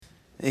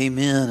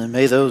Amen. And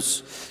may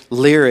those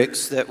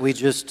lyrics that we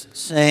just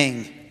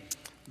sang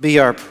be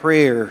our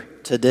prayer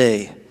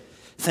today.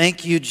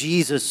 Thank you,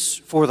 Jesus,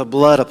 for the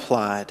blood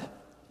applied.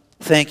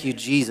 Thank you,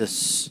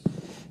 Jesus.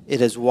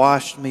 It has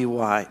washed me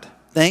white.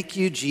 Thank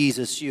you,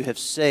 Jesus. You have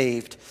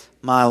saved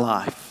my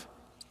life,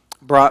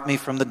 brought me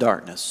from the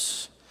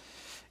darkness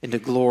into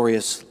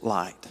glorious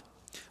light.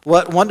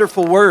 What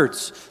wonderful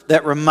words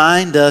that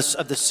remind us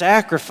of the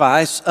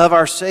sacrifice of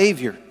our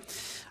Savior.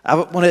 I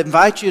want to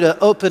invite you to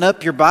open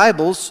up your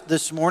Bibles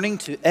this morning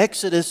to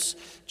Exodus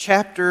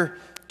chapter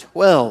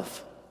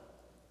 12.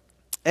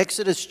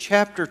 Exodus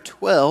chapter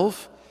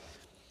 12.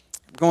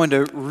 We're going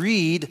to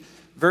read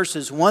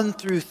verses 1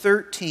 through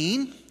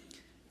 13,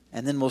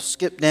 and then we'll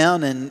skip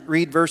down and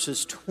read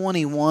verses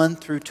 21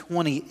 through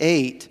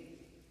 28.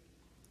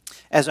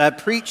 As I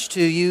preach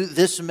to you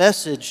this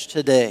message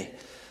today,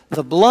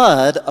 the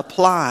blood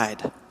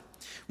applied.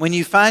 When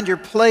you find your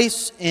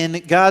place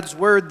in God's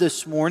Word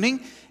this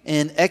morning,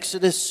 in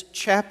Exodus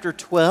chapter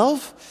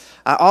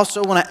 12. I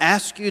also want to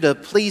ask you to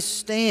please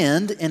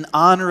stand in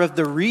honor of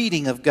the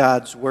reading of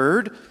God's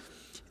Word.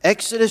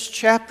 Exodus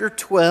chapter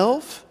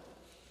 12.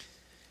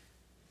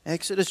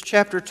 Exodus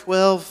chapter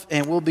 12,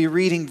 and we'll be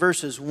reading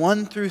verses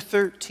 1 through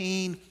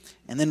 13,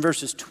 and then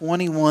verses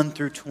 21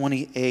 through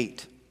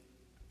 28.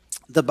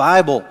 The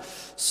Bible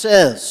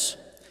says,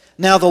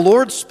 "Now the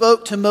Lord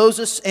spoke to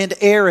Moses and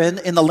Aaron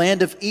in the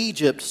land of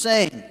Egypt,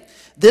 saying,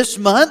 This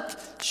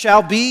month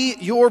shall be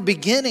your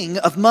beginning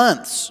of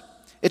months.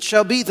 It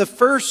shall be the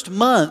first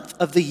month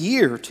of the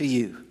year to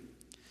you.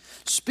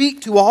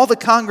 Speak to all the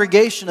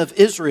congregation of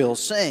Israel,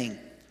 saying,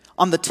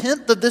 On the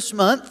 10th of this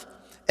month,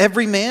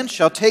 every man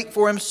shall take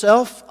for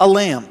himself a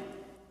lamb,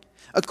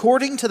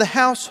 according to the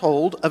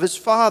household of his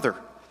father,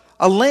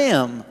 a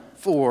lamb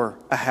for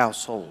a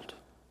household.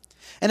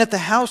 And if the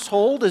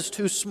household is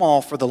too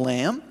small for the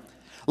lamb,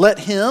 let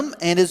him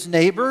and his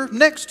neighbor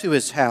next to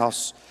his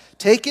house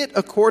take it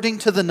according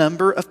to the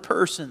number of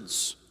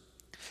persons.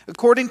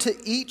 According to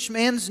each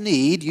man's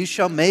need, you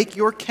shall make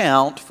your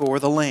count for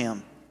the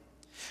lamb.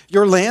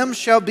 Your lamb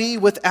shall be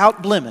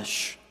without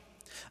blemish,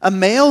 a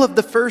male of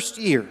the first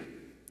year.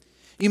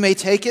 You may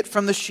take it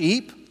from the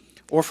sheep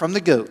or from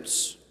the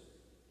goats.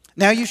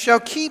 Now you shall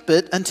keep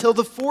it until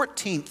the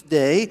 14th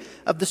day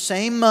of the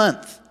same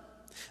month.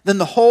 Then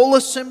the whole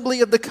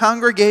assembly of the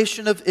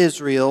congregation of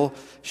Israel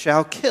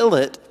shall kill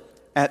it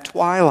at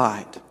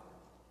twilight.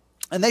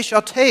 And they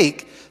shall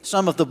take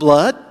some of the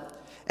blood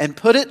and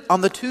put it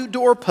on the 2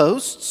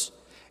 doorposts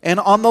and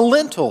on the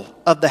lintel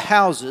of the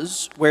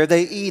houses where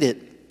they eat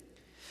it.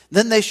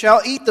 Then they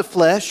shall eat the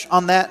flesh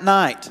on that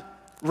night,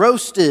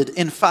 roasted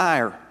in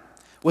fire,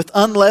 with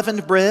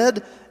unleavened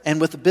bread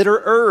and with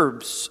bitter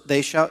herbs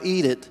they shall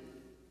eat it.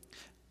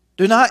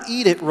 Do not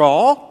eat it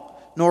raw,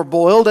 nor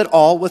boiled at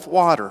all with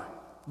water,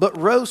 but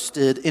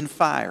roasted in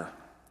fire,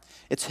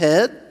 its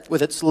head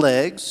with its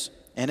legs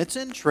and its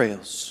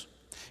entrails.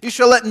 You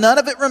shall let none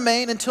of it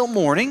remain until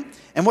morning,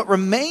 and what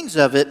remains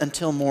of it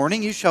until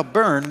morning you shall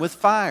burn with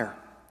fire.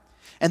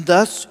 And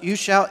thus you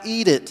shall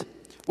eat it,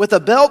 with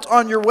a belt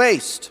on your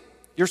waist,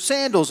 your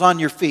sandals on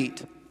your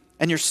feet,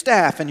 and your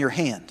staff in your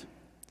hand.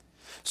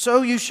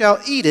 So you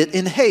shall eat it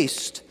in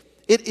haste.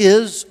 It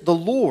is the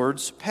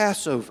Lord's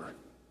Passover.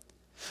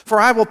 For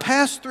I will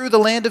pass through the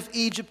land of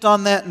Egypt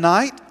on that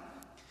night,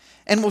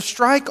 and will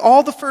strike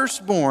all the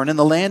firstborn in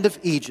the land of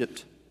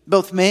Egypt,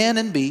 both man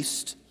and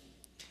beast.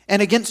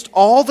 And against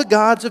all the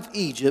gods of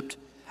Egypt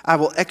I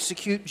will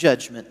execute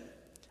judgment.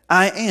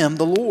 I am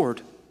the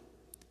Lord.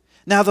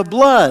 Now the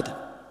blood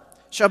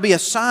shall be a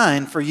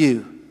sign for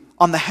you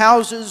on the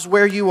houses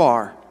where you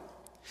are.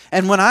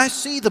 And when I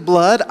see the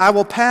blood, I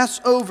will pass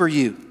over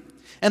you.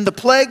 And the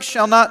plague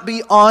shall not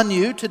be on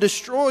you to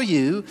destroy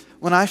you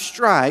when I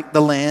strike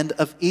the land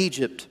of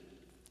Egypt."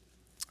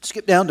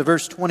 Skip down to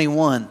verse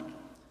 21.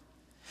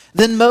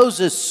 Then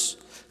Moses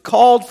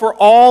called for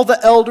all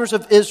the elders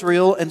of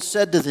Israel and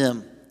said to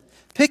them,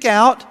 Pick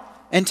out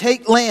and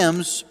take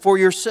lambs for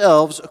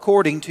yourselves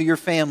according to your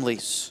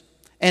families,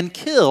 and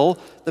kill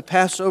the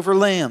Passover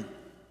lamb.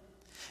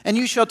 And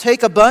you shall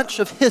take a bunch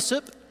of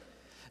hyssop,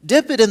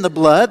 dip it in the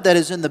blood that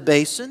is in the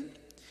basin,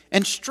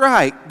 and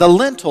strike the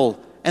lintel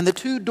and the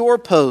 2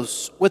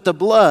 doorposts with the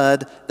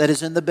blood that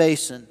is in the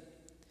basin.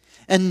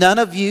 And none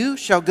of you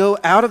shall go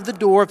out of the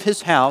door of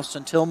his house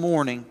until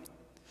morning.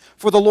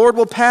 For the Lord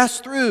will pass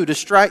through to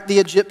strike the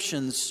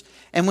Egyptians,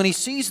 and when he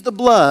sees the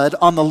blood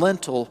on the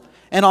lintel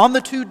and on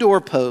the 2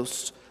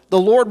 doorposts, the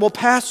Lord will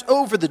pass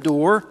over the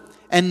door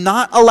and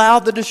not allow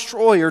the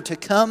destroyer to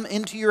come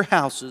into your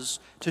houses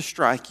to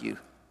strike you.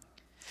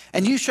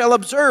 And you shall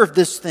observe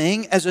this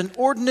thing as an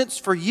ordinance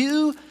for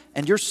you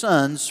and your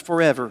sons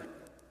forever.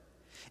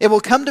 It will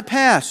come to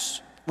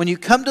pass when you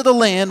come to the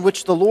land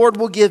which the Lord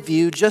will give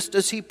you, just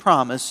as he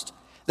promised,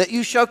 that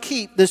you shall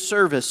keep this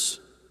service.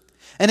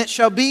 And it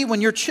shall be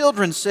when your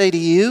children say to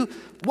you,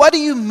 What do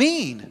you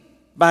mean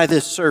by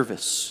this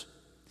service?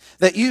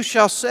 That you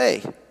shall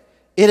say,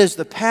 It is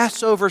the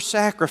Passover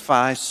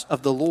sacrifice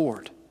of the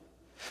Lord,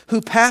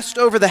 who passed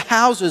over the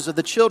houses of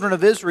the children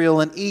of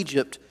Israel in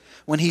Egypt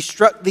when he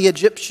struck the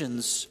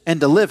Egyptians and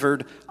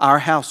delivered our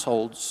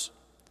households.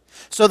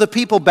 So the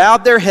people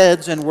bowed their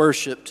heads and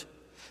worshipped.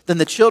 Then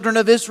the children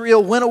of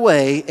Israel went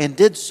away and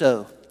did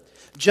so,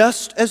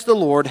 just as the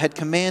Lord had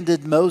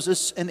commanded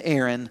Moses and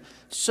Aaron,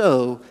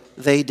 so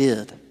they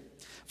did.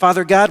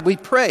 Father God, we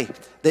pray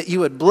that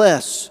you would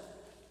bless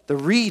the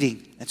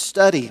reading and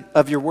study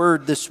of your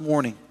word this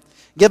morning.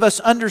 Give us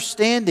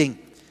understanding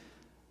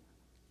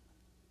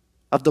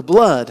of the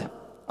blood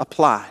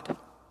applied.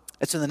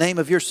 It's in the name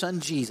of your Son,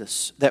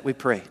 Jesus, that we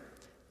pray.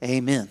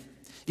 Amen.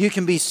 You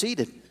can be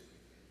seated.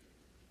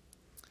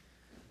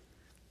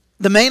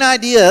 The main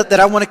idea that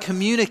I want to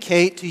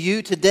communicate to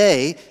you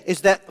today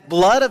is that the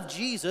blood of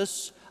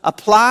Jesus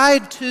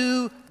applied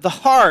to the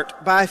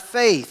heart by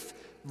faith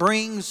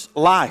brings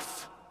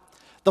life.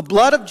 The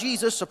blood of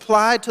Jesus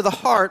applied to the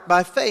heart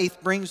by faith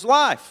brings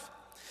life.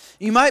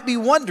 You might be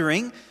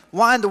wondering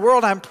why in the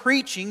world I'm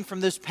preaching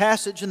from this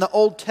passage in the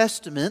Old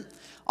Testament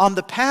on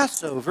the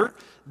Passover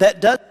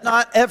that does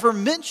not ever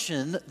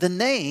mention the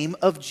name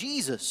of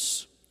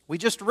Jesus. We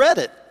just read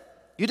it.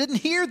 You didn't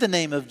hear the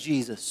name of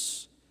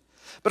Jesus.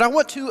 But I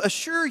want to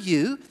assure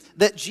you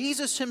that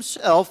Jesus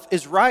himself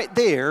is right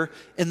there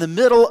in the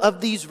middle of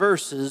these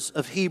verses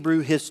of Hebrew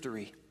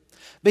history.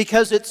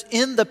 Because it's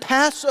in the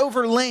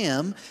Passover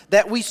lamb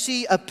that we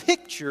see a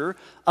picture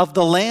of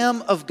the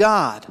Lamb of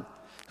God,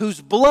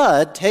 whose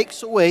blood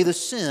takes away the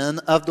sin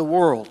of the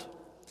world.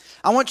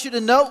 I want you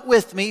to note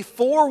with me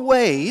 4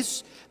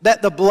 ways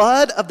that the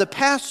blood of the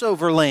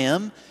Passover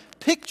lamb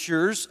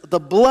pictures the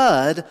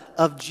blood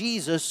of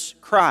Jesus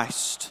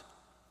Christ.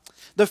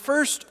 The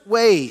first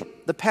way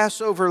the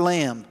Passover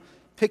lamb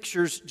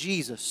pictures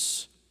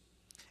Jesus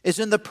is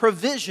in the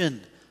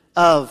provision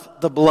of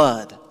the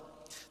blood.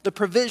 The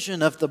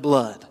provision of the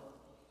blood.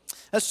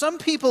 Now, some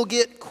people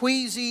get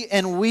queasy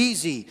and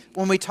wheezy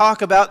when we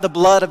talk about the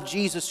blood of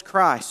Jesus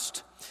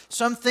Christ.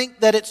 Some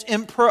think that it's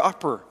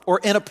improper or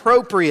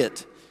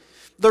inappropriate.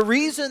 The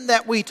reason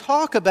that we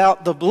talk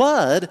about the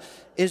blood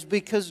is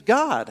because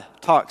God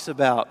talks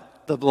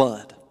about the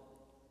blood.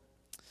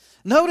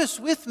 Notice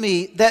with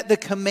me that the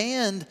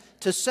command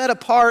to set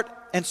apart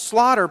and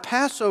slaughter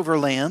Passover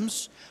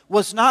lambs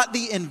was not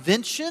the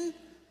invention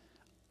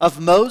of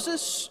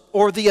Moses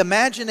or the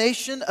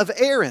imagination of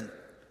Aaron.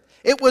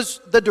 It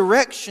was the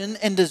direction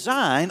and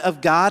design of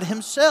God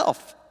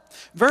himself.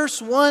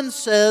 Verse 1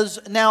 says,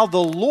 "Now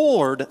the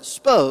Lord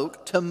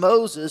spoke to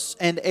Moses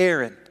and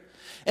Aaron."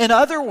 In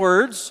other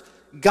words,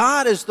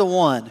 God is the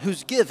one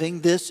who's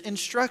giving this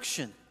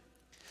instruction.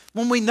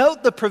 When we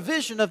note the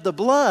provision of the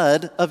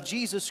blood of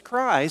Jesus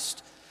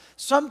Christ,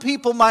 some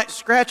people might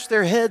scratch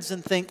their heads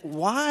and think,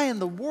 why in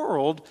the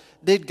world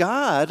did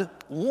God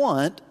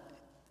want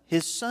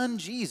his son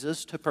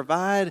Jesus to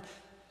provide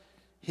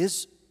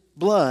his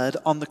blood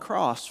on the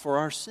cross for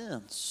our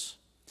sins?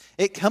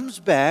 It comes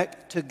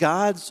back to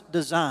God's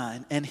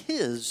design and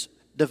his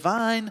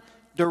divine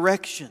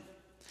direction.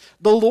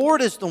 The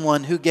Lord is the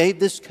one who gave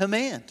this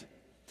command.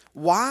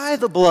 Why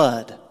the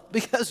blood?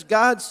 Because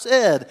God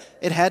said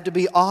it had to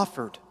be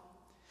offered.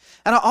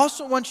 And I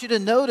also want you to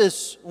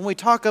notice when we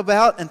talk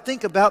about and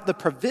think about the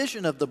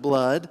provision of the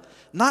blood,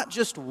 not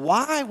just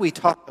why we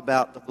talk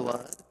about the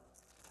blood,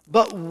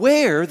 but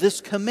where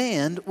this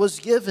command was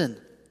given.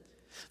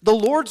 The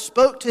Lord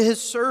spoke to his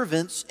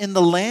servants in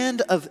the land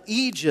of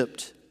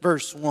Egypt,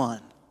 verse 1.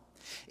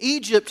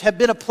 Egypt had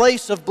been a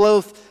place of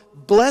both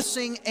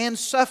blessing and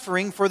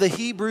suffering for the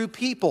Hebrew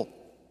people.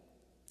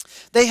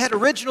 They had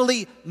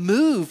originally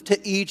moved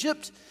to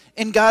Egypt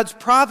in God's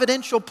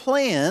providential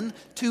plan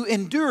to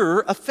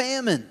endure a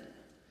famine.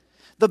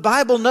 The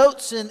Bible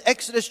notes in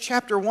Exodus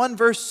chapter 1,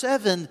 verse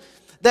 7,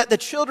 that the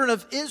children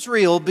of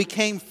Israel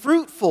became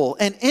fruitful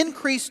and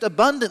increased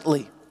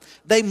abundantly.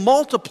 They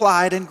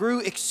multiplied and grew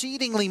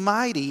exceedingly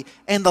mighty,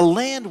 and the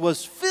land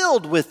was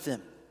filled with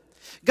them.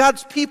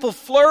 God's people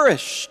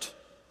flourished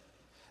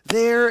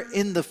there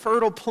in the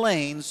fertile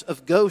plains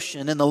of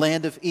Goshen in the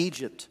land of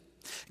Egypt.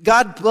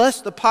 God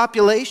blessed the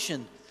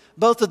population,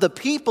 both of the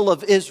people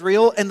of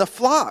Israel and the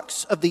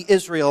flocks of the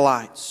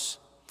Israelites.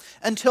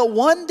 Until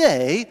one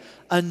day,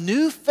 a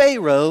new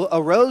Pharaoh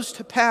arose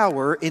to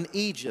power in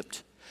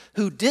Egypt,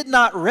 who did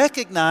not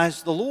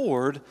recognize the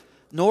Lord,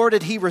 nor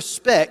did he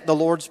respect the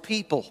Lord's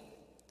people.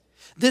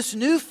 This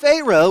new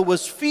Pharaoh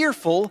was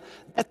fearful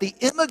that the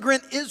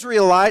immigrant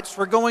Israelites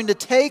were going to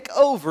take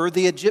over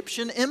the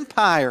Egyptian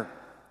empire.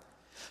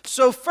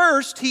 So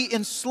first, he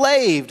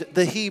enslaved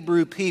the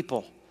Hebrew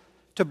people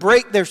to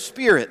break their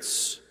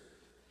spirits.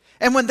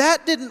 And when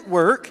that didn't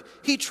work,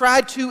 he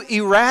tried to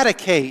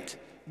eradicate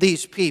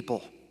these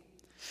people.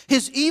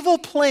 His evil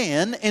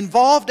plan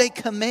involved a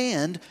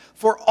command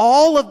for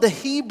all of the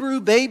Hebrew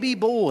baby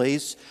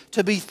boys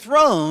to be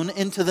thrown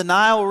into the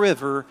Nile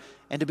River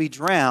and to be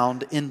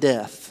drowned in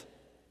death.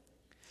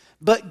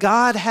 But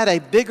God had a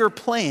bigger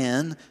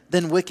plan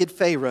than wicked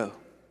Pharaoh.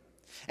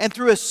 And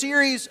through a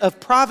series of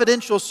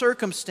providential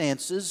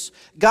circumstances,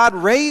 God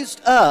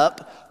raised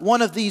up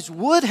one of these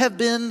would have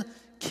been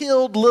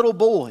killed little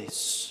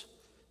boys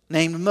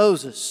named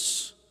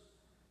Moses.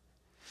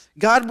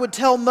 God would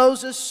tell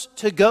Moses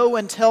to go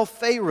and tell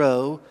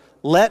Pharaoh,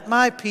 "Let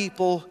my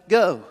people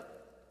go."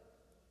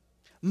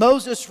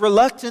 Moses,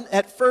 reluctant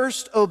at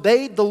first,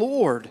 obeyed the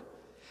Lord,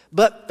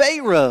 but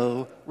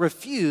Pharaoh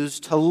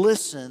refused to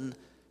listen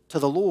to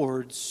the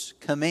Lord's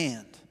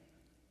command.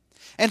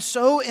 And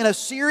so, in a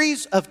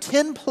series of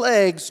 10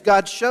 plagues,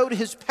 God showed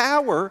his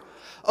power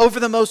over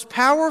the most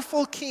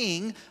powerful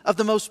king of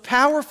the most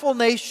powerful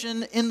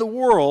nation in the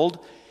world,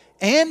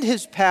 and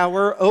his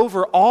power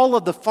over all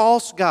of the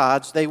false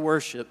gods they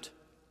worshiped.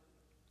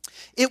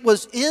 It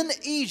was in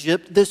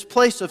Egypt, this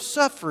place of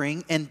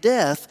suffering and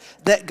death,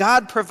 that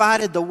God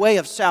provided the way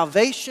of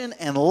salvation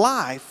and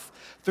life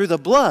through the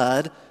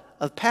blood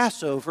of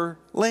Passover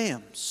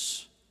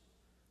lambs.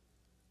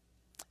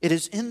 It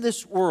is in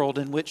this world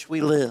in which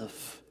we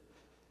live,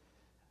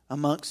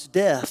 amongst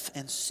death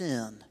and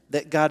sin,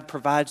 that God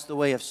provides the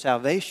way of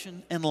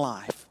salvation and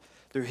life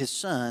through his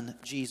Son,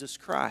 Jesus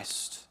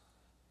Christ.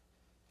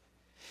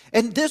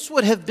 And this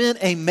would have been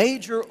a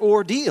major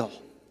ordeal,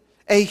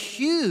 a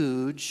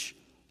huge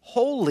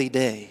holy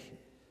day.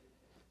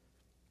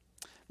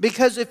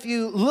 Because if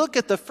you look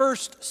at the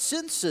first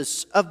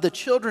census of the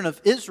children of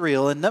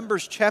Israel in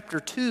Numbers chapter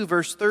 2,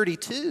 verse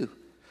 32,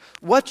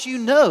 what you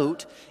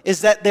note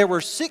is that there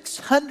were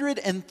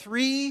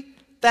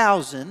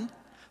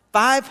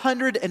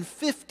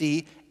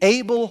 603,550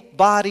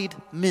 able-bodied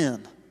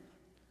men.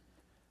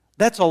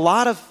 That's a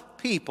lot of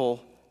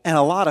people and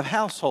a lot of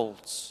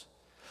households.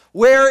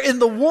 Where in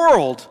the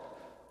world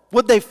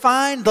would they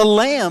find the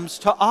lambs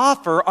to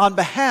offer on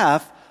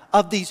behalf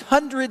of these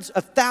hundreds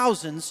of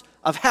thousands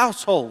of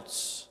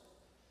households?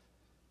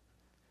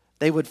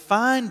 They would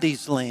find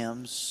these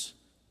lambs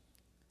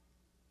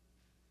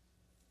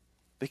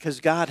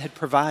because God had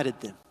provided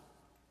them.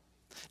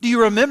 Do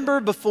you remember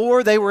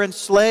before they were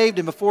enslaved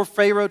and before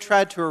Pharaoh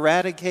tried to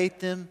eradicate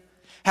them,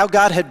 how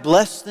God had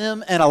blessed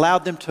them and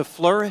allowed them to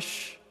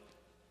flourish?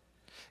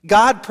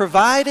 God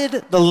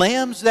provided the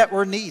lambs that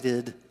were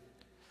needed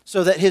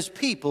so that his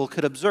people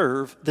could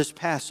observe this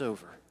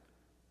Passover.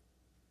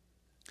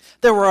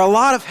 There were a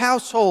lot of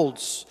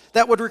households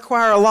that would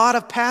require a lot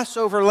of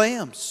Passover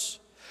lambs.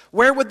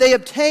 Where would they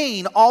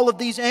obtain all of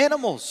these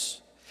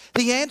animals?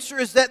 The answer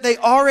is that they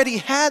already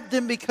had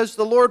them because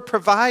the Lord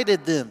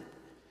provided them.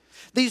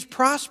 These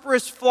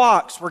prosperous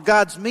flocks were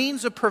God's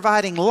means of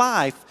providing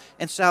life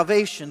and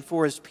salvation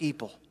for his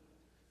people.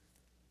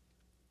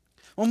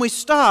 When we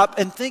stop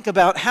and think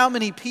about how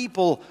many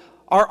people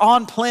are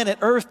on planet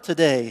Earth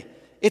today,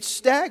 it's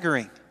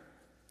staggering.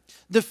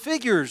 The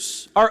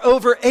figures are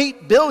over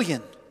 8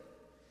 billion.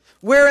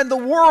 Where in the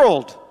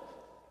world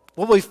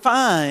will we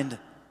find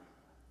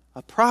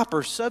a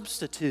proper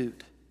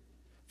substitute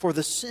for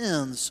the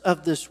sins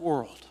of this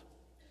world?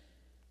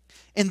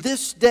 In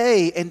this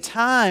day and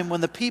time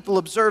when the people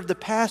observed the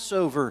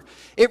Passover,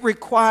 it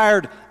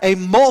required a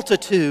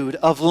multitude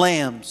of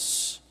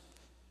lambs.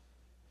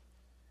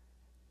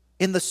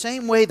 In the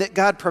same way that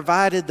God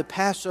provided the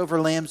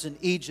Passover lambs in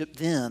Egypt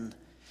then,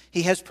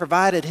 he has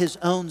provided his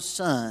own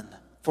Son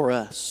for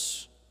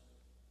us.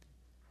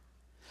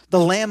 The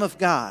Lamb of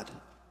God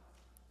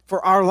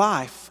for our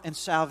life and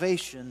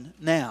salvation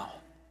now.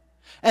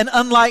 And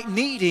unlike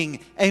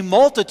needing a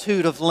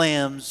multitude of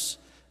lambs,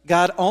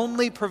 God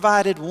only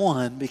provided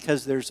one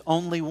because there's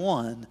only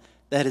one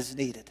that is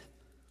needed.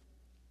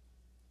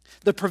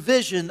 The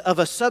provision of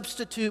a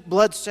substitute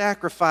blood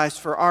sacrifice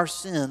for our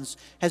sins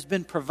has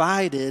been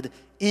provided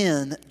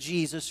in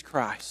Jesus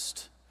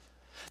Christ.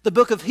 The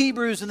book of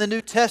Hebrews in the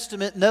New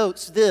Testament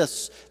notes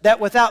this, that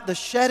without the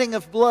shedding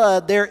of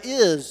blood, there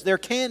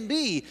can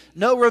be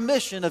no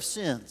remission of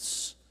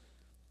sins.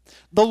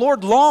 The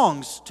Lord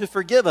longs to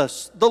forgive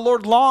us. The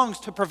Lord longs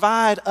to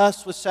provide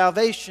us with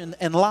salvation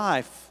and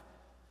life.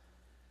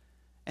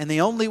 And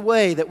the only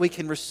way that we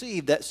can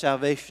receive that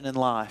salvation and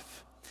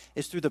life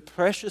is through the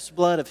precious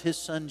blood of his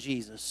Son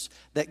Jesus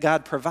that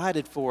God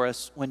provided for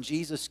us when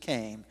Jesus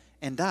came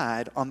and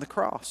died on the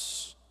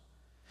cross.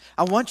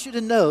 I want you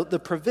to note the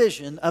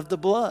provision of the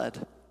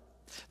blood.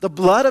 The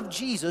blood of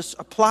Jesus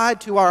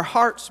applied to our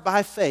hearts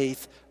by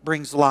faith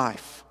brings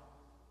life.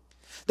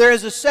 There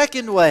is a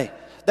second way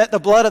that the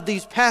blood of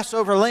these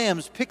Passover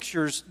lambs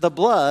pictures the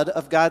blood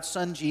of God's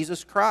Son,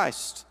 Jesus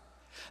Christ.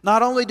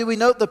 Not only do we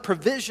note the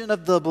provision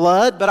of the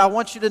blood, but I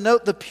want you to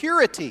note the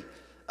purity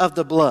of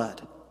the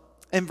blood.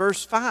 In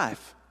verse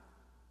 5,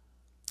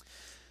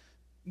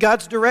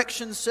 God's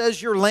direction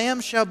says, "Your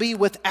lamb shall be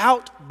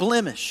without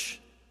blemish,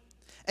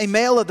 a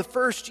male of the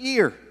first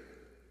year.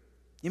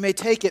 You may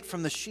take it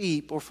from the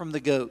sheep or from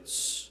the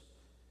goats."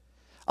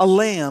 A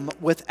lamb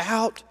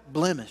without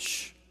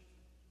blemish.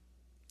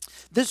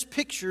 This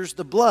pictures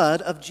the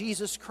blood of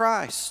Jesus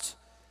Christ,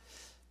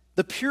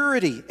 the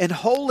purity and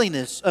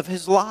holiness of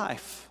his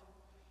life.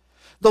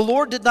 The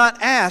Lord did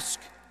not ask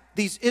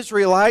these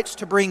Israelites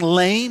to bring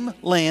lame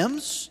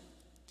lambs,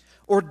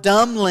 or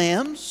dumb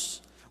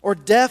lambs, or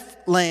deaf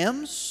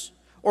lambs,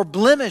 or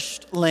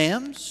blemished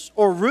lambs,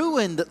 or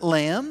ruined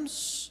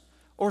lambs,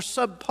 or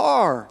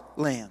subpar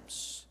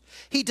lambs.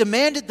 He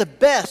demanded the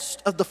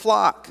best of the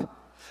flock,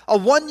 a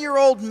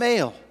 1-year-old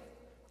male,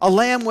 a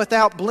lamb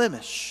without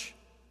blemish?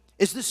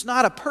 Is this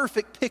not a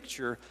perfect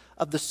picture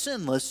of the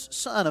sinless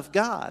Son of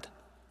God?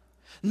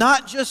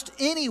 Not just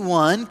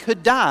anyone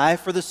could die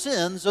for the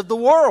sins of the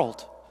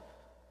world,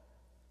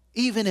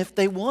 even if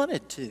they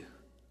wanted to.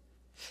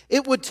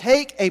 It would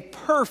take a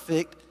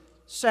perfect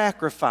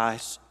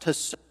sacrifice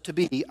to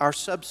be our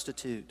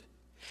substitute.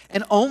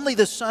 And only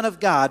the Son of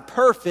God,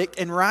 perfect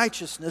in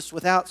righteousness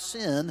without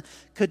sin,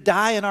 could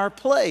die in our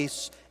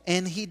place,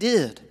 and He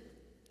did.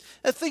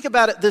 Now think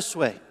about it this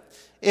way.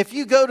 If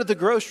you go to the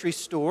grocery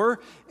store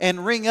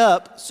and ring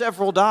up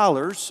several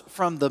dollars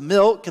from the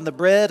milk and the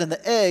bread and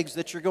the eggs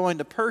that you're going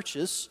to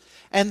purchase,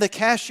 and the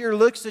cashier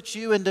looks at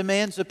you and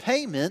demands a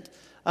payment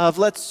of,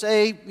 let's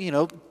say,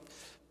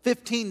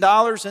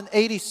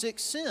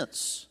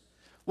 $15.86.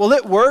 Will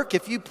it work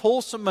if you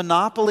pull some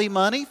Monopoly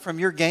money from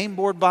your game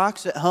board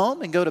box at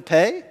home and go to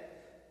pay?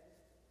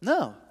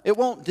 No, it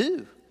won't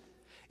do.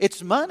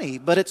 It's money,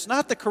 but it's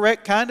not the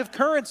correct kind of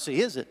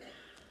currency, is it?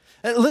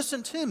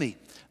 Listen to me.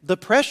 The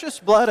precious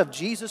blood of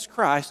Jesus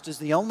Christ is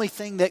the only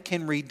thing that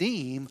can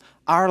redeem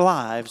our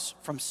lives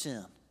from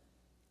sin.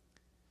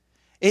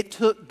 It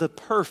took the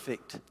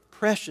perfect,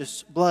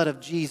 precious blood of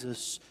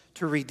Jesus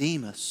to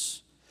redeem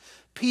us.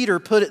 Peter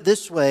put it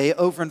this way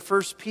over in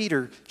 1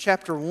 Peter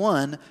chapter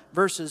 1,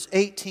 verses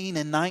 18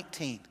 and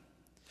 19.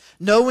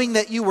 Knowing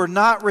that you were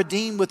not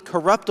redeemed with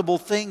corruptible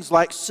things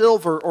like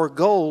silver or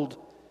gold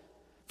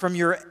from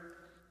your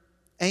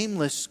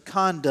aimless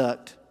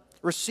conduct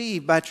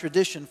received by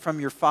tradition from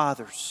your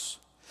fathers,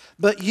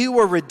 but you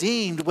were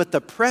redeemed with the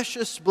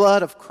precious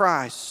blood of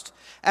Christ,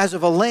 as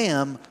of a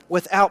lamb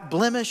without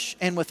blemish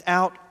and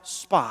without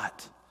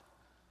spot.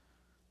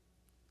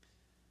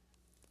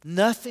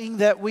 Nothing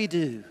that we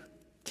do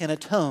can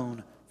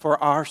atone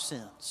for our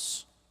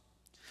sins.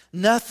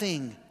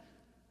 Nothing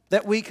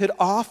that we could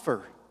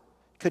offer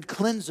could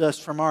cleanse us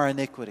from our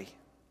iniquity.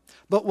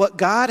 But what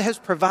God has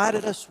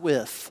provided us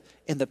with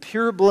in the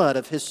pure blood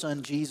of His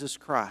Son Jesus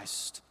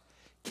Christ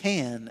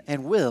can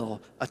and will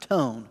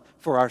atone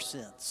for our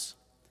sins.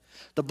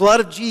 The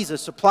blood of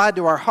Jesus applied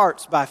to our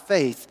hearts by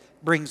faith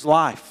brings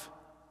life.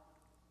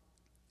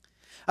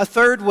 A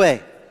third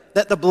way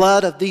that the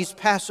blood of these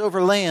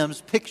Passover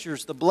lambs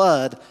pictures the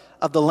blood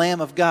of the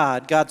Lamb of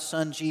God, God's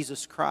Son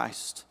Jesus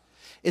Christ,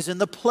 is in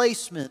the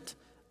placement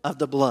of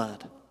the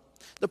blood.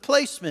 The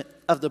placement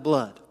of the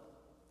blood.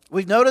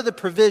 We've noted the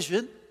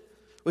provision.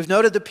 We've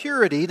noted the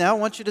purity. Now I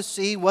want you to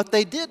see what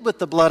they did with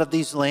the blood of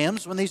these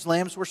lambs when these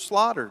lambs were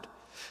slaughtered.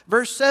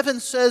 Verse 7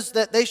 says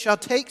that they shall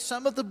take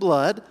some of the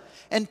blood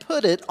and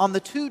put it on the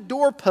two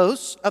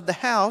doorposts of the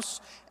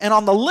house and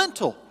on the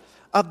lintel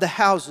of the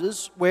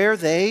houses where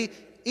they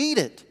eat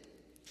it.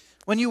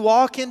 When you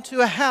walk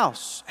into a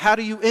house, how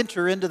do you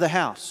enter into the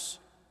house?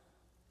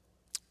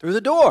 Through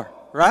the door,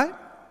 right?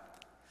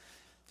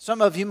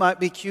 Some of you might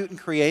be cute and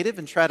creative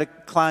and try to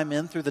climb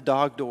in through the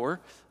dog door.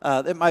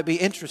 It might be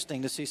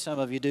interesting to see some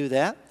of you do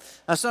that.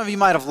 Now, some of you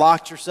might have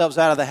locked yourselves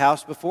out of the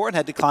house before and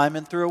had to climb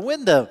in through a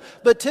window.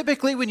 But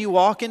typically when you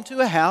walk into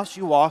a house,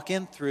 you walk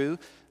in through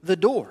the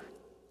door.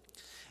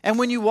 And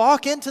when you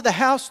walk into the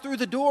house through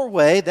the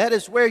doorway, that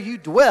is where you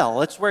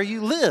dwell. It's where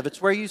you live.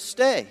 It's where you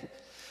stay.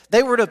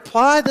 They were to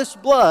apply this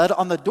blood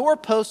on the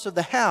doorposts of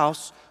the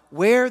house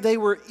where they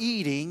were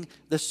eating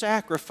the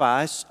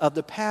sacrifice of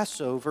the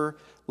Passover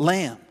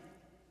lamb.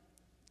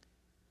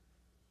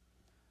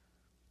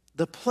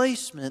 The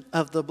placement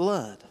of the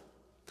blood.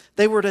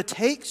 They were to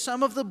take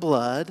some of the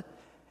blood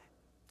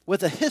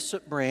with a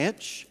hyssop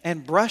branch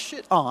and brush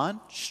it on,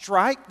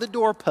 strike the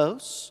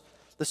doorposts,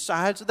 the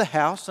sides of the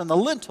house, and the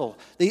lintel,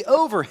 the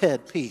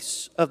overhead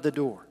piece of the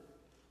door.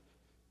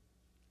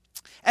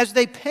 As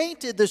they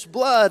painted this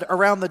blood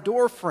around the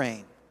door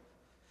frame,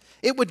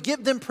 it would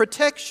give them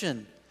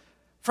protection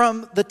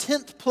from the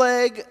 10th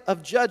plague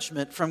of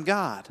judgment from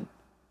God.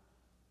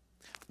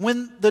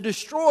 When the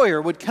destroyer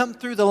would come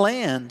through the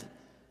land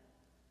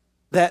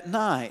that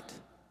night,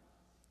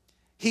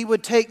 he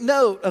would take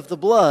note of the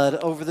blood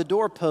over the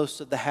doorposts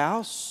of the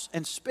house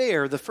and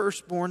spare the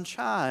firstborn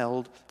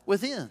child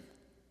within.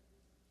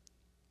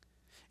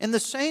 In the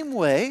same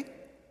way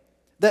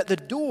that the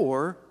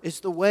door is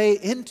the way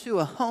into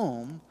a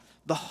home,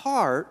 the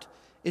heart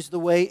is the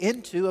way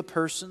into a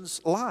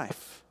person's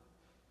life.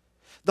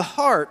 The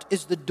heart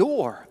is the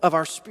door of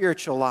our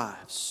spiritual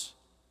lives.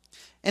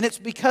 And it's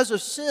because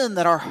of sin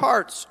that our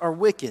hearts are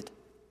wicked.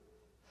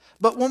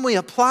 But when we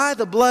apply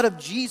the blood of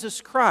Jesus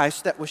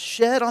Christ that was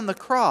shed on the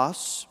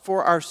cross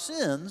for our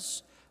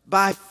sins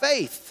by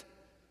faith,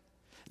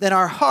 then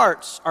our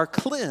hearts are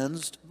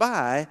cleansed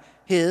by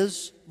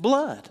His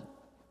blood.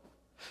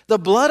 The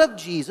blood of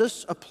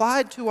Jesus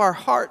applied to our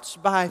hearts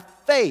by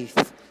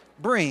faith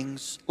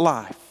brings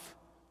life.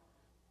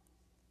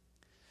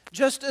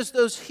 Just as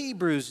those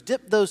Hebrews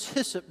dipped those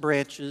hyssop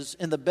branches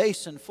in the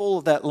basin full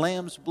of that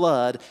lamb's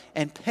blood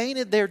and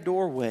painted their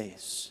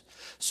doorways,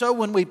 so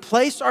when we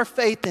place our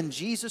faith in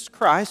Jesus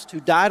Christ, who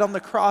died on the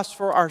cross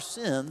for our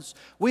sins,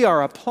 we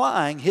are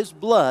applying His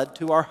blood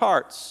to our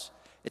hearts,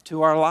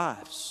 to our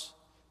lives.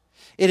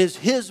 It is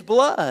His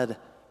blood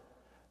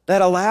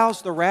that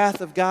allows the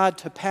wrath of God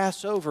to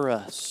pass over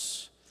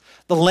us.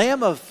 The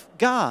Lamb of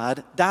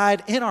God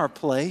died in our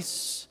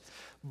place,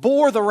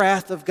 bore the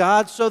wrath of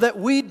God so that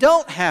we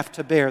don't have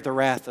to bear the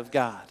wrath of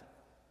God.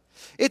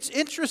 It's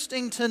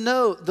interesting to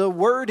note the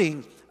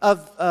wording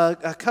of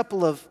a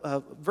couple of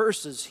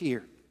verses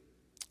here.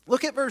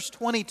 Look at verse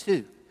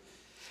 22.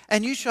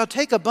 And you shall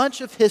take a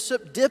bunch of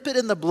hyssop, dip it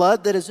in the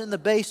blood that is in the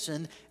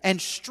basin, and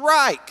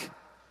strike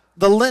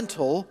the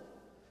lintel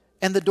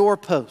and the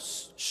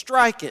doorposts.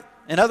 Strike it.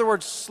 In other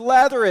words,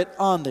 slather it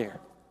on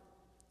there.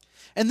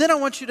 And then I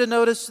want you to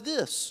notice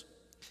this.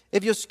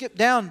 If you'll skip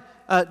down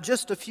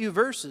just a few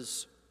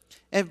verses,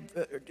 and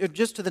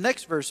just to the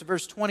next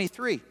verse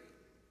 23.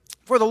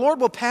 For the Lord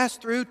will pass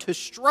through to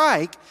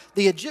strike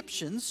the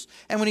Egyptians,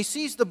 and when he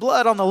sees the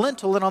blood on the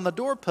lintel and on the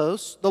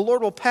doorposts, the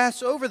Lord will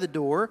pass over the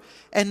door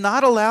and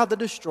not allow the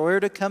destroyer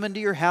to come into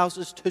your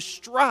houses to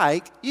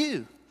strike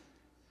you.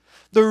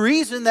 The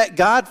reason that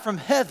God from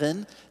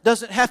heaven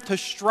doesn't have to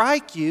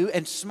strike you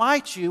and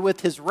smite you with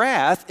his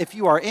wrath if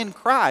you are in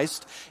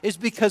Christ is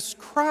because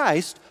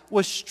Christ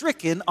was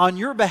stricken on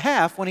your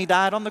behalf when he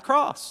died on the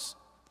cross.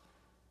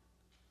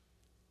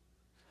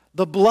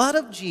 The blood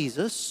of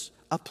Jesus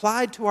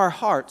applied to our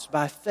hearts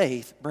by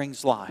faith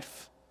brings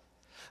life.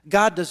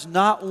 God does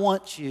not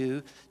want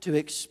you to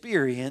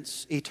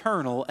experience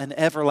eternal and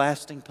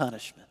everlasting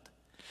punishment.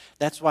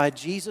 That's why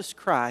Jesus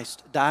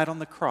Christ died on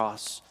the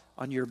cross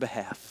on your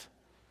behalf.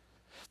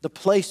 The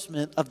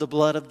placement of the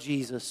blood of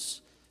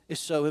Jesus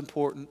is so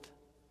important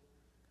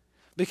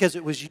because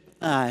it was you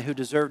and I who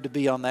deserved to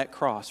be on that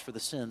cross for the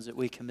sins that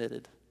we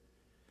committed.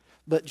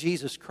 But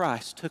Jesus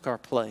Christ took our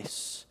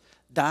place,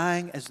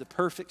 dying as the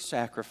perfect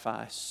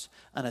sacrifice,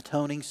 an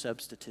atoning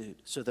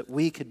substitute, so that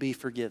we could be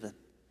forgiven.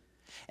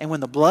 And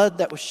when the blood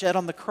that was shed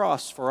on the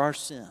cross for our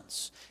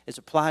sins is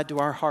applied to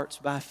our hearts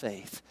by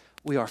faith,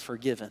 we are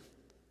forgiven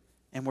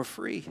and we're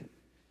free.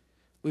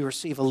 We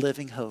receive a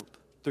living hope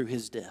through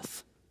his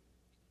death.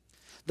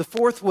 The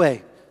fourth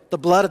way the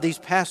blood of these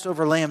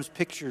Passover lambs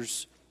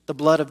pictures the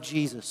blood of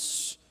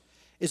Jesus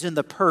is in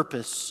the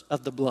purpose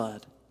of the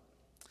blood.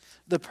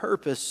 The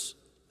purpose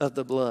of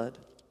the blood.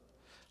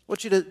 I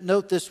want you to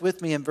note this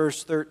with me in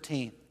verse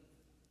 13.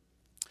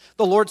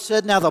 The Lord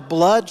said, "Now the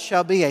blood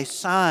shall be a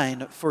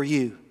sign for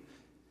you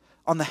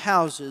on the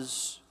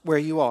houses where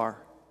you are.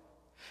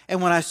 And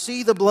when I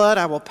see the blood,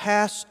 I will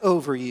pass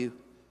over you.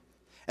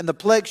 And the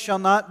plague shall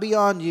not be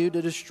on you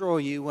to destroy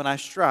you when I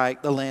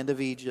strike the land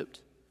of Egypt."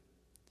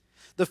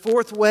 The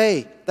fourth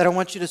way that I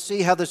want you to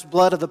see how this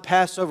blood of the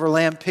Passover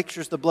lamb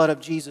pictures the blood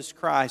of Jesus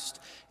Christ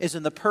is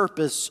in the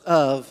purpose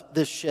of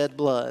this shed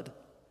blood.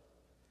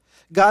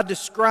 God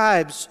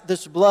describes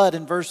this blood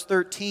in verse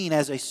 13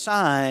 as a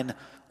sign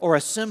or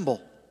a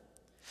symbol.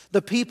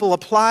 The people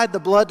applied the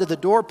blood to the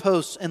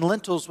doorposts and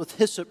lintels with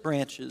hyssop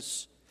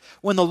branches.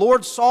 When the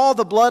Lord saw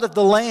the blood of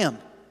the lamb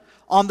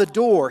on the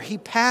door, he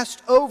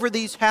passed over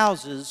these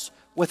houses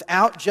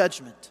without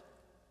judgment.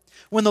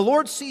 When the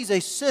Lord sees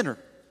a sinner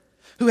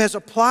who has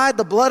applied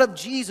the blood of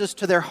Jesus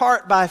to their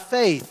heart by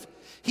faith,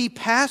 he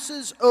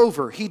passes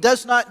over. He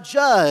does not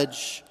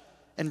judge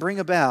and bring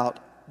about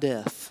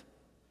death.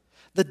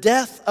 The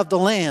death of the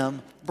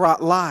Lamb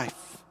brought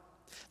life.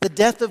 The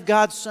death of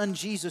God's Son,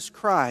 Jesus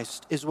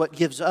Christ, is what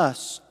gives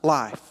us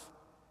life.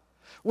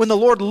 When the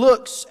Lord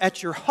looks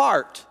at your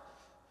heart,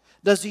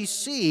 does he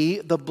see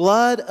the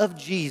blood of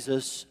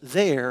Jesus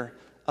there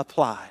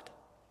applied?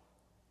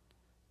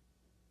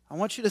 I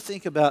want you to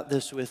think about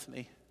this with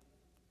me.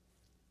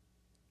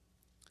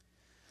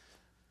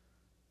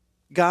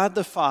 God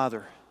the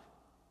Father,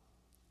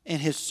 in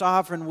his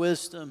sovereign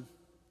wisdom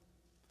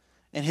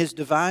and his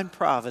divine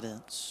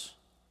providence,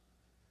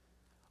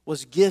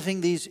 was giving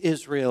these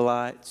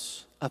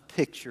Israelites a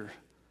picture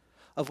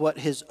of what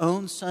his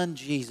own Son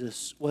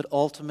Jesus would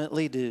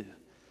ultimately do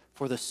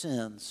for the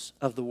sins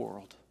of the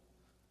world.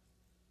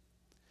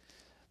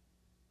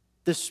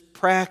 This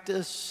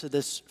practice,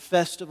 this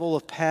festival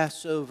of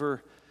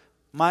Passover,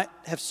 might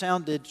have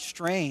sounded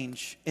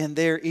strange in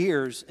their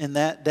ears in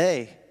that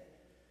day.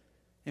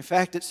 In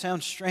fact, it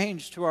sounds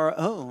strange to our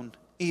own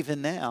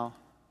even now.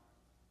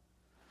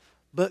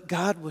 But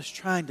God was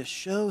trying to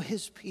show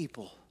his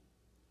people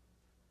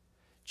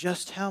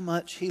just how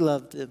much he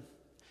loved them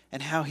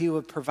and how he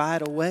would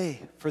provide a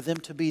way for them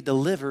to be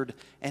delivered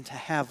and to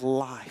have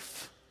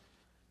life.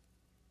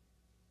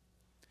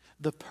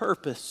 The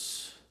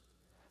purpose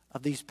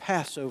of these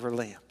Passover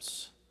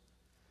lambs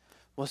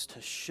was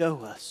to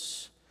show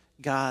us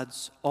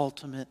God's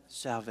ultimate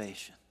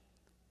salvation.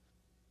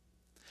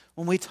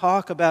 When we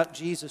talk about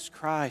Jesus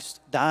Christ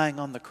dying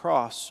on the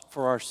cross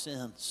for our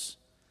sins,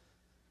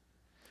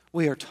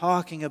 we are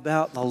talking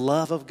about the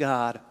love of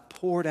God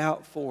poured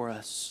out for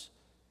us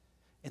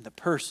in the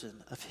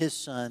person of his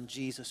Son,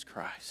 Jesus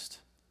Christ.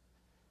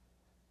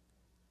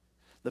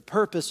 The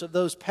purpose of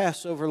those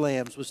Passover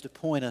lambs was to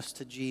point us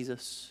to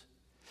Jesus.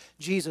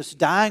 Jesus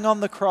dying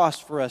on the cross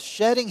for us,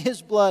 shedding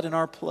his blood in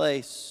our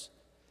place,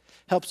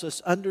 helps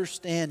us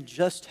understand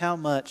just how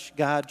much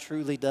God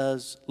truly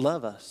does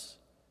love us.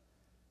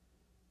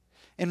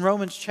 In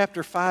Romans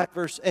chapter 5,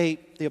 verse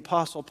 8, the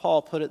Apostle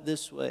Paul put it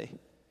this way: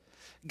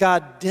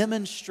 God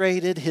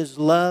demonstrated His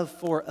love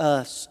for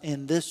us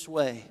in this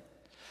way,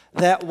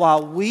 that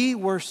while we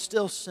were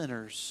still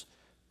sinners,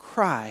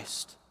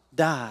 Christ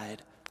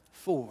died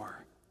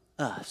for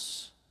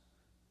us.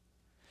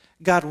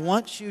 God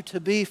wants you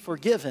to be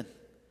forgiven,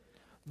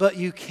 but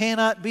you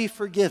cannot be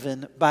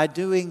forgiven by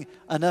doing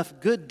enough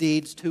good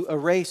deeds to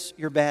erase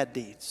your bad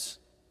deeds.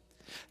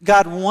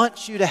 God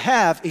wants you to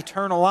have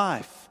eternal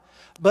life,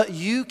 but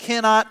you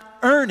cannot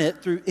earn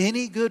it through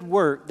any good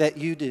work that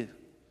you do.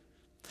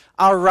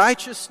 Our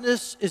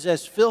righteousness is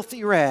as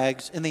filthy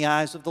rags in the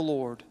eyes of the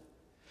Lord.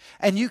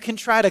 And you can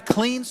try to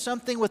clean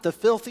something with a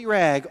filthy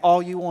rag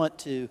all you want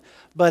to,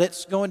 but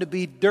it's going to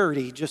be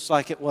dirty just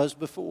like it was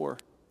before.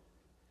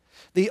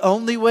 The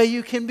only way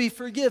you can be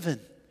forgiven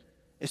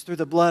is through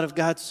the blood of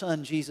God's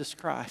Son, Jesus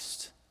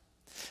Christ.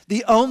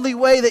 The only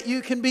way that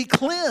you can be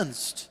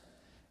cleansed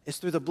is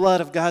through the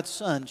blood of God's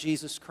Son,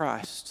 Jesus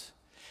Christ.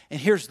 And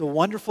here's the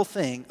wonderful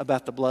thing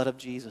about the blood of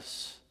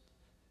Jesus: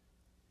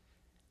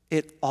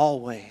 it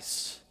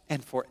always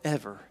and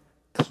forever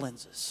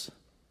cleanses.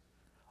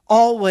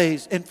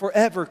 Always and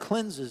forever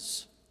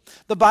cleanses.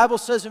 The Bible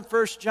says in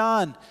 1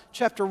 John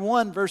chapter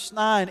 1, verse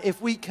 9,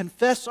 if we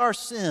confess our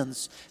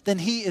sins, then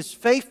He is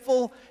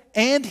faithful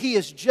and He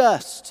is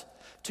just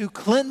to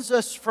cleanse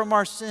us from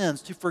our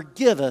sins, to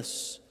forgive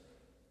us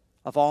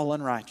of all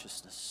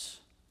unrighteousness.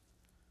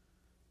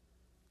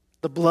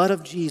 The blood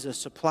of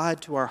Jesus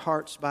applied to our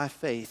hearts by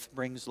faith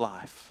brings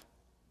life.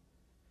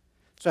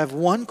 So I have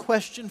one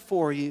question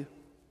for you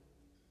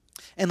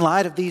in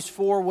light of these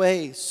four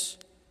ways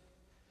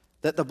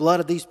that the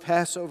blood of these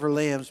Passover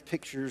lambs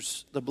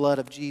pictures the blood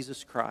of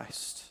Jesus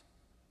Christ.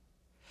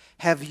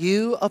 Have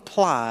you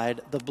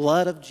applied the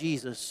blood of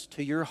Jesus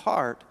to your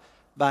heart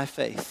by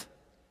faith?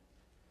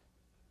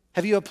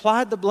 Have you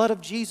applied the blood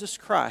of Jesus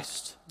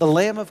Christ, the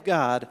Lamb of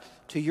God,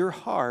 to your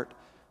heart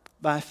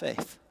by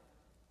faith?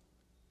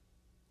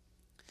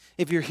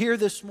 If you're here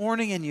this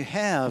morning and you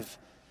have,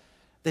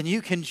 then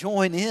you can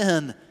join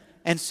in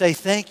and say,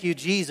 thank you,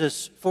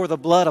 Jesus, for the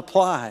blood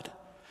applied.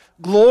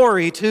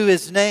 Glory to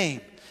His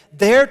name.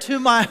 There to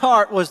my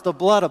heart was the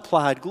blood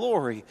applied.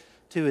 Glory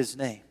to His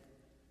name.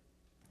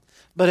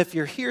 But if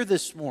you're here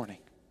this morning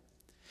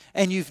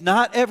and you've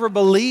not ever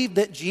believed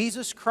that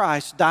Jesus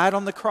Christ died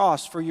on the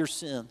cross for your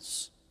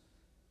sins,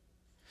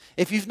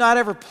 if you've not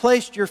ever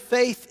placed your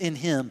faith in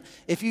Him,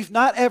 if you've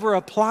not ever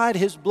applied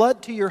His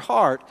blood to your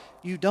heart,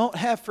 you don't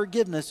have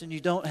forgiveness and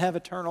you don't have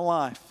eternal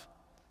life.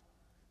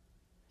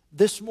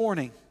 This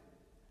morning,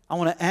 I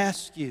want to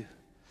ask you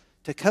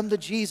to come to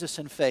Jesus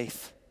in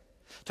faith,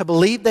 to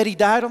believe that He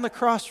died on the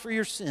cross for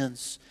your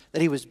sins,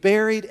 that He was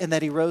buried, and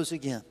that He rose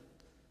again,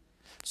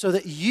 so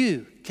that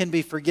you can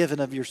be forgiven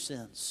of your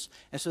sins,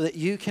 and so that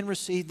you can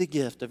receive the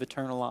gift of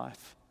eternal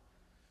life.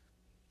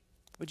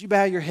 Would you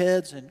bow your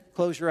heads and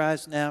close your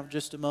eyes now for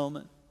just a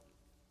moment?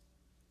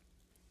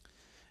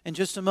 In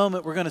just a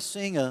moment, we're going to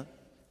sing a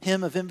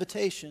hymn of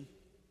invitation.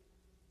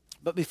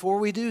 But before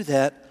we do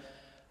that,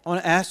 I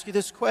want to ask you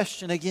this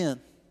question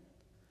again.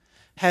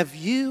 Have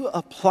you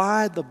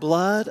applied the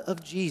blood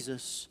of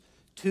Jesus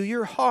to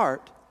your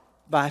heart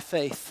by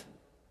faith?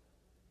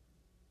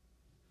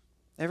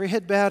 Every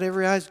head bowed,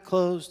 every eye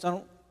closed.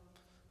 I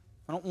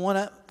don't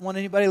want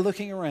anybody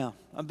looking around.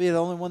 I'll be the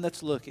only one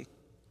that's looking.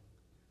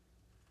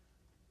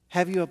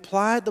 Have you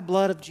applied the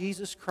blood of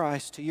Jesus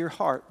Christ to your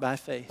heart by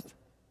faith?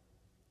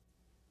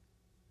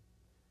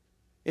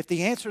 If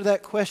the answer to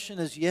that question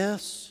is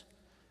yes,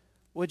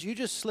 would you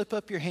just slip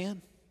up your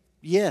hand?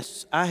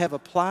 Yes, I have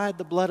applied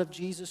the blood of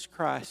Jesus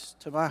Christ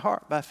to my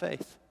heart by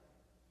faith.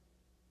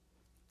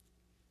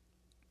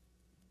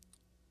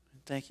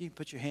 Thank you.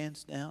 Put your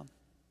hands down.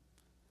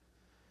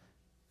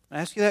 I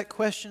ask you that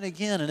question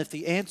again, and if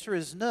the answer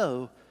is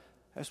no,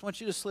 I just want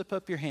you to slip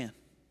up your hand.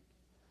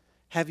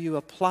 Have you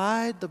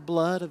applied the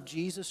blood of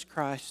Jesus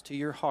Christ to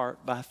your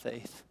heart by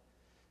faith?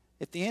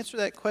 If the answer to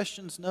that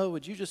question is no,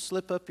 would you just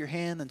slip up your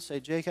hand and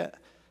say, Jake, I'm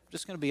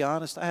just going to be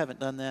honest, I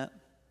haven't done that.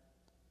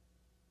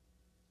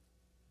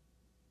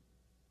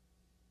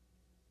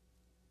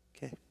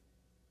 Okay.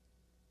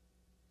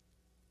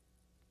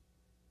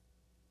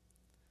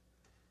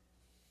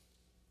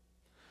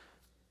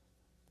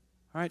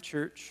 All right,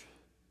 church.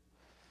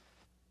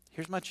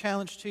 Here's my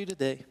challenge to you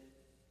today.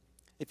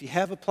 If you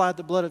have applied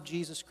the blood of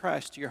Jesus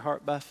Christ to your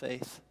heart by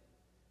faith,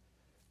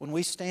 when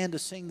we stand to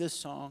sing this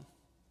song,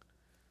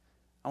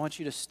 I want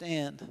you to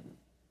stand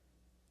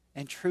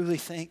and truly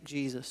thank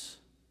Jesus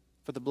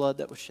for the blood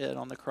that was shed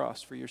on the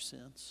cross for your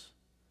sins.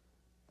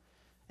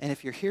 And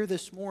if you're here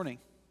this morning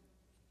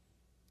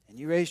and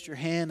you raised your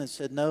hand and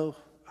said, no,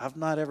 I've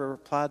not ever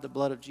applied the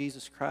blood of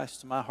Jesus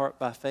Christ to my heart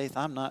by faith,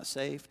 I'm not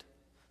saved.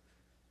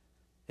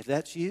 If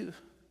that's you,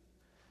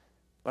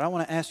 what I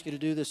want to ask you to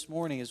do this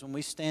morning is when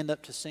we stand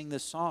up to sing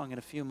this song in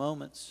a few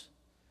moments,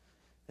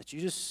 that you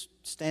just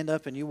stand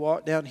up and you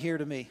walk down here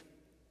to me.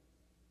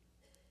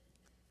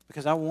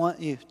 Because I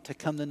want you to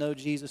come to know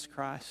Jesus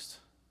Christ.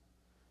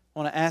 I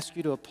want to ask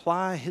you to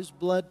apply His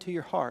blood to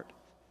your heart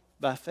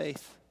by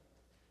faith.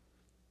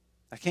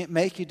 I can't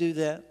make you do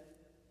that,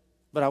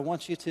 but I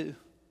want you to.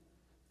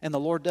 And the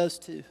Lord does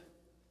too.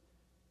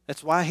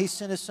 That's why He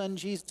sent His Son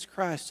Jesus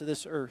Christ to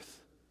this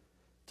earth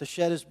to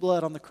shed His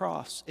blood on the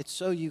cross. It's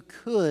so you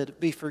could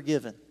be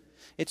forgiven.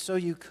 It's so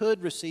you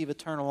could receive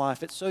eternal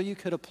life. It's so you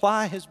could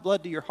apply His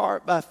blood to your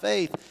heart by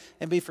faith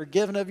and be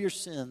forgiven of your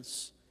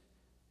sins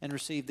and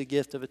receive the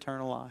gift of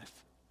eternal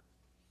life.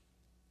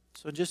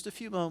 So in just a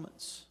few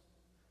moments,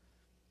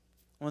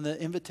 when the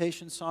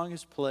invitation song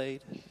is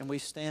played and we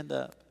stand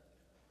up,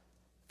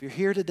 if you're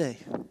here today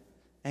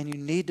and you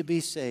need to be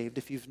saved,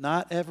 if you've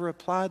not ever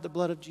applied the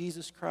blood of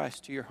Jesus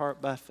Christ to your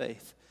heart by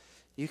faith,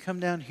 you come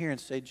down here and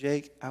say,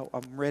 Jake, I'm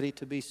ready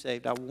to be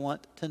saved. I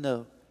want to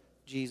know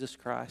Jesus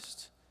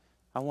Christ.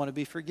 I want to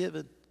be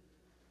forgiven.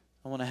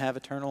 I want to have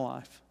eternal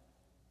life.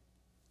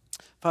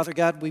 Father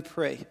God, we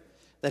pray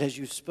that as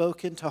you've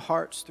spoken to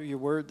hearts through your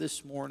word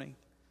this morning,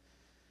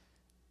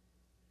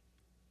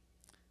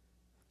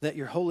 that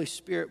your Holy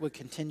Spirit would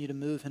continue to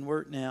move and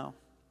work now.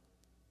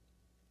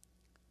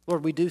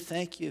 Lord, we do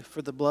thank you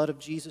for the blood of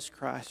Jesus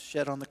Christ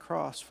shed on the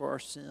cross for our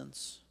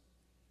sins.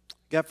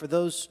 God, for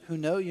those who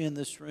know you in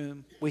this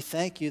room, we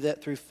thank you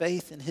that through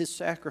faith in His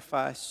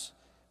sacrifice,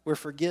 we're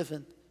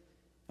forgiven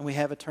and we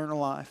have eternal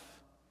life.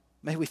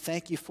 May we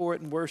thank you for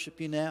it and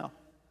worship you now.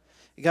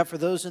 God, for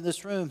those in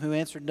this room who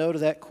answered no to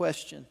that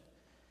question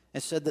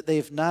and said that they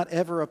have not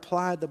ever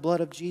applied the blood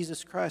of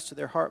Jesus Christ to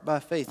their heart by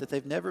faith, that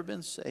they've never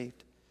been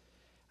saved,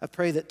 I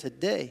pray that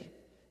today,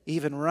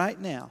 even right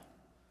now,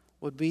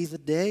 would be the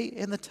day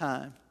and the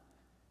time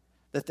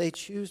that they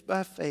choose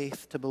by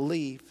faith to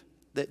believe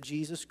that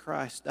Jesus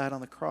Christ died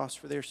on the cross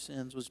for their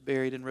sins, was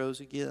buried, and rose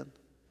again,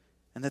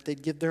 and that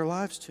they'd give their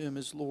lives to Him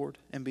as Lord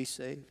and be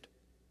saved.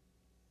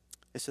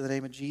 It's in the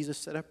name of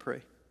Jesus that I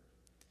pray.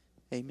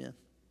 Amen.